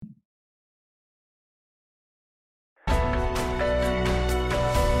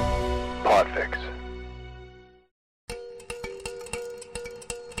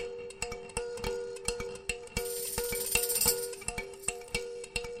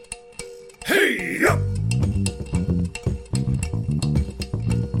Hey up!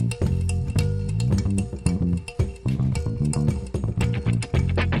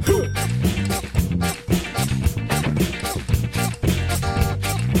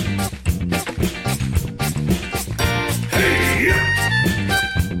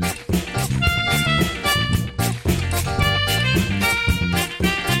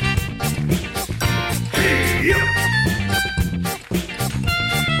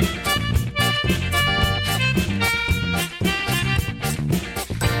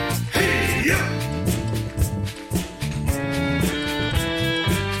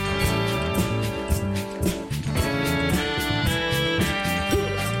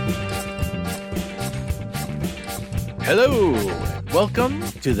 Hello, welcome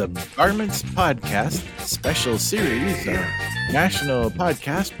to the Varmints Podcast special series, our National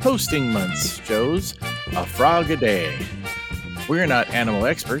Podcast Posting Month shows a frog a day. We're not animal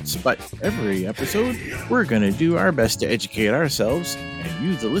experts, but every episode we're going to do our best to educate ourselves and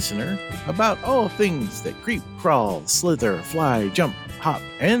you, the listener, about all things that creep, crawl, slither, fly, jump, hop,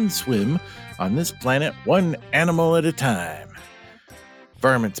 and swim on this planet one animal at a time.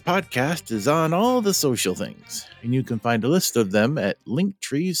 Varmints Podcast is on all the social things, and you can find a list of them at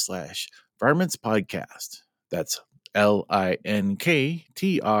Linktree/Varmints Podcast. That's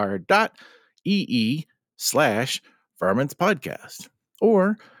linktr.ee/Varmints Podcast.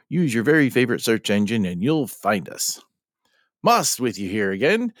 Or use your very favorite search engine and you'll find us. Moss with you here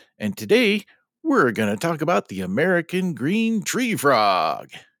again, and today we're going to talk about the American green tree frog.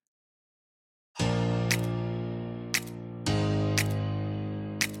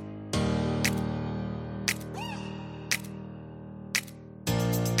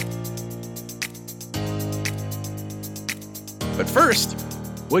 But first,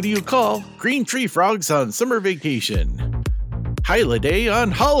 what do you call green tree frogs on summer vacation? Holiday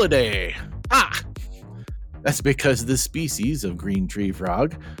on holiday. Ah! That's because the species of green tree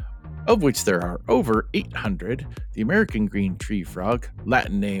frog, of which there are over 800, the American green tree frog,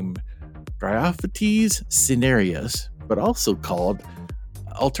 Latin name Dryophytes cinereus, but also called,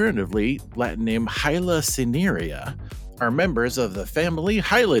 alternatively, Latin name Hyla cinerea, are members of the family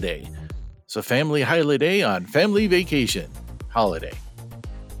Hylidae. So family Hylidae on family vacation. Holiday.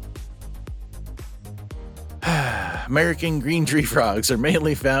 American green tree frogs are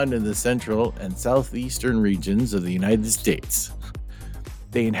mainly found in the central and southeastern regions of the United States.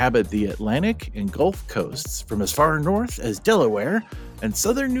 They inhabit the Atlantic and Gulf coasts from as far north as Delaware and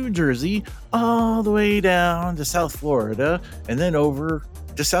southern New Jersey all the way down to South Florida and then over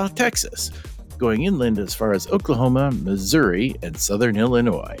to South Texas, going inland as far as Oklahoma, Missouri, and southern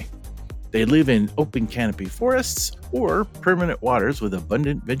Illinois. They live in open canopy forests or permanent waters with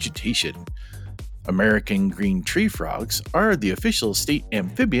abundant vegetation. American green tree frogs are the official state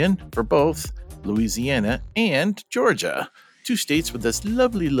amphibian for both Louisiana and Georgia, two states where this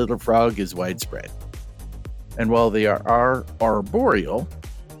lovely little frog is widespread. And while they are arboreal,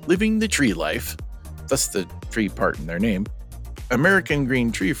 living the tree life, thus the tree part in their name, American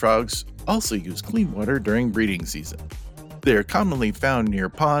green tree frogs also use clean water during breeding season. They are commonly found near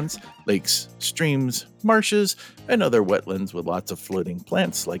ponds, lakes, streams, marshes, and other wetlands with lots of floating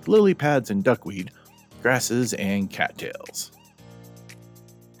plants like lily pads and duckweed, grasses, and cattails.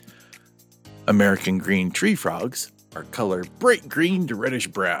 American green tree frogs are colored bright green to reddish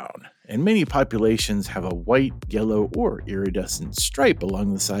brown, and many populations have a white, yellow, or iridescent stripe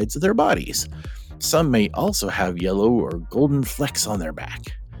along the sides of their bodies. Some may also have yellow or golden flecks on their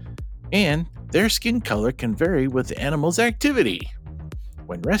back. And their skin color can vary with the animal's activity.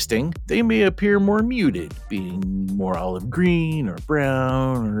 When resting, they may appear more muted, being more olive green or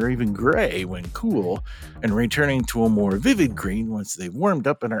brown or even gray when cool, and returning to a more vivid green once they've warmed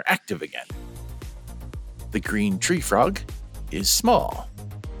up and are active again. The green tree frog is small,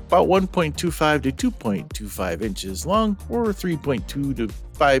 about 1.25 to 2.25 inches long or 3.2 to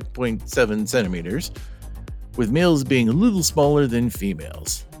 5.7 centimeters, with males being a little smaller than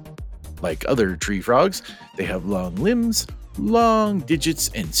females. Like other tree frogs, they have long limbs, long digits,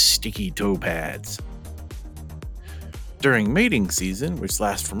 and sticky toe pads. During mating season, which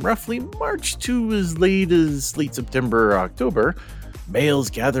lasts from roughly March to as late September or October, males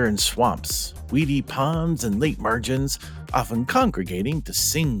gather in swamps, weedy ponds, and lake margins, often congregating to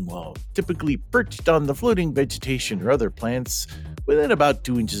sing while typically perched on the floating vegetation or other plants within about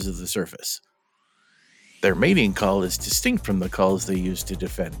 2 inches of the surface. Their mating call is distinct from the calls they use to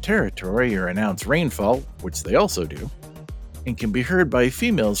defend territory or announce rainfall, which they also do, and can be heard by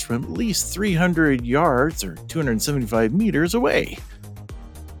females from at least 300 yards or 275 meters away.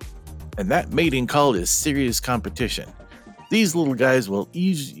 And that mating call is serious competition. These little guys will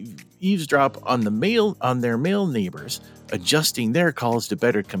eavesdrop on their male neighbors, adjusting their calls to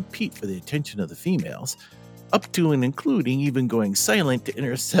better compete for the attention of the females, up to and including even going silent to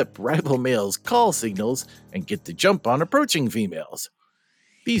intercept rival males' call signals and get the jump on approaching females.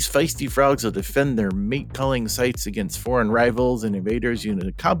 These feisty frogs will defend their mate-calling sites against foreign rivals and invaders using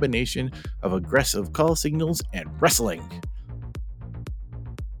a combination of aggressive call signals and wrestling.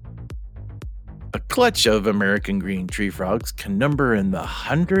 A clutch of American green tree frogs can number in the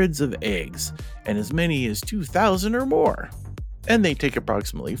hundreds of eggs and as many as 2,000 or more. And they take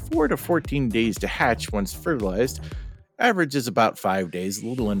approximately 4 to 14 days to hatch once fertilized. Average is about 5 days, a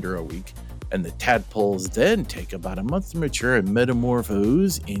little under a week. And the tadpoles then take about a month to mature and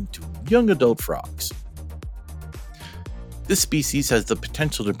metamorphose into young adult frogs. This species has the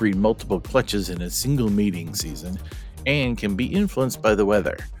potential to breed multiple clutches in a single mating season and can be influenced by the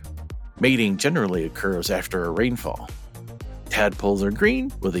weather. Mating generally occurs after a rainfall. Tadpoles are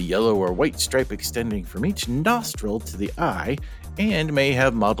green, with a yellow or white stripe extending from each nostril to the eye, and may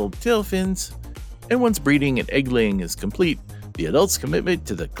have mottled tail fins. And once breeding and egg laying is complete, the adult's commitment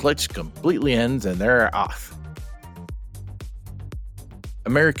to the clutch completely ends and they're off.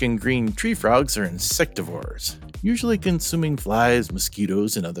 American green tree frogs are insectivores, usually consuming flies,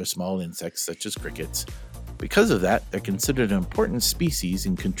 mosquitoes, and other small insects such as crickets. Because of that, they're considered an important species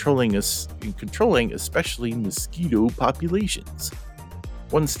in controlling especially mosquito populations.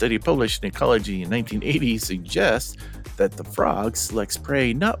 One study published in Ecology in 1980 suggests that the frog selects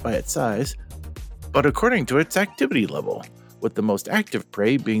prey not by its size, but according to its activity level, with the most active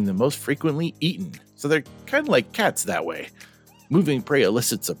prey being the most frequently eaten. So they're kind of like cats that way. Moving prey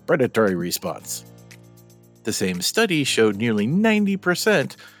elicits a predatory response. The same study showed nearly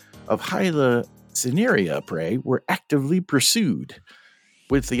 90% of Hylacenaria prey were actively pursued,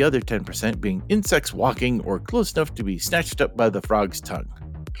 with the other 10% being insects walking or close enough to be snatched up by the frog's tongue.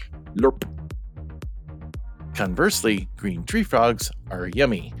 Lurp. Conversely, green tree frogs are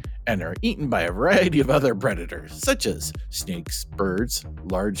yummy and are eaten by a variety of other predators, such as snakes, birds,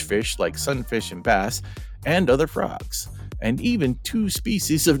 large fish like sunfish and bass, and other frogs, and even 2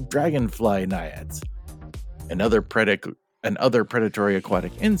 species of dragonfly naiads. And other predatory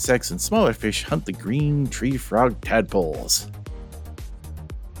aquatic insects and smaller fish hunt the green tree frog tadpoles.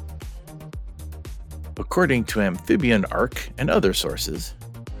 According to Amphibian Arc and other sources,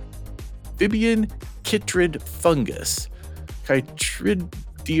 amphibian chytrid fungus,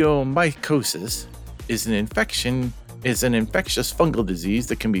 chytridiomycosis, is an infectious fungal disease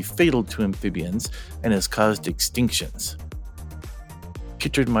that can be fatal to amphibians and has caused extinctions.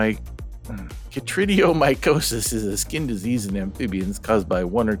 Chytridiomycosis is a skin disease in amphibians caused by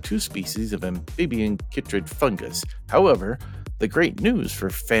 1 or 2 species of amphibian chytrid fungus. However, the great news for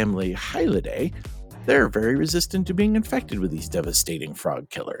family Hylidae, they're very resistant to being infected with these devastating frog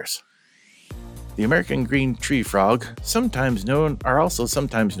killers. The American green tree frog, are also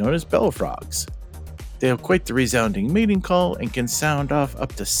sometimes known as bell frogs. They have quite the resounding mating call and can sound off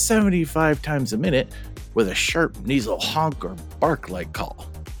up to 75 times a minute with a sharp nasal honk or bark-like call.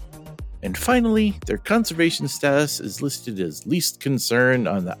 And finally, their conservation status is listed as least concern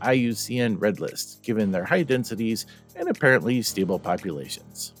on the IUCN Red List, given their high densities and apparently stable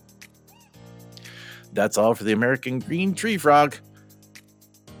populations. That's all for the American green tree frog.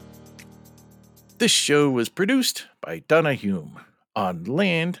 This show was produced by Donna Hume on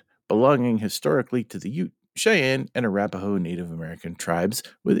land belonging historically to the Ute, Cheyenne, and Arapaho Native American tribes,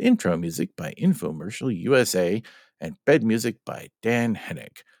 with intro music by Infomercial USA and bed music by Dan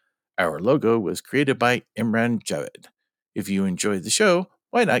Hennig. Our logo was created by Imran Javed. If you enjoyed the show,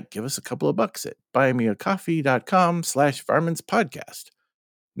 why not give us a couple of bucks at buymeacoffee.com/farmanspodcast.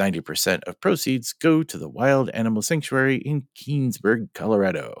 90% of proceeds go to the Wild Animal Sanctuary in Keensburg,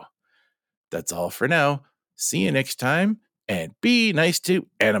 Colorado. That's all for now. See you next time, and be nice to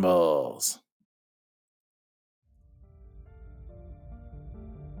animals.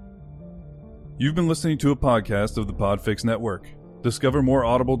 You've been listening to a podcast of the Podfix Network. Discover more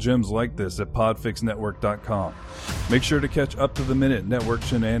audible gems like this at podfixnetwork.com. Make sure to catch up-to-the-minute network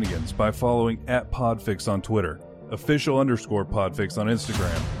shenanigans by following @Podfix on Twitter, official_Podfix on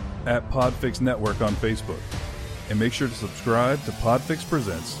Instagram, @Podfix Network on Facebook. And make sure to subscribe to Podfix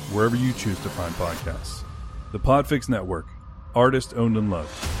Presents wherever you choose to find podcasts. The Podfix Network, artist owned and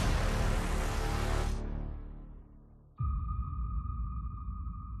loved.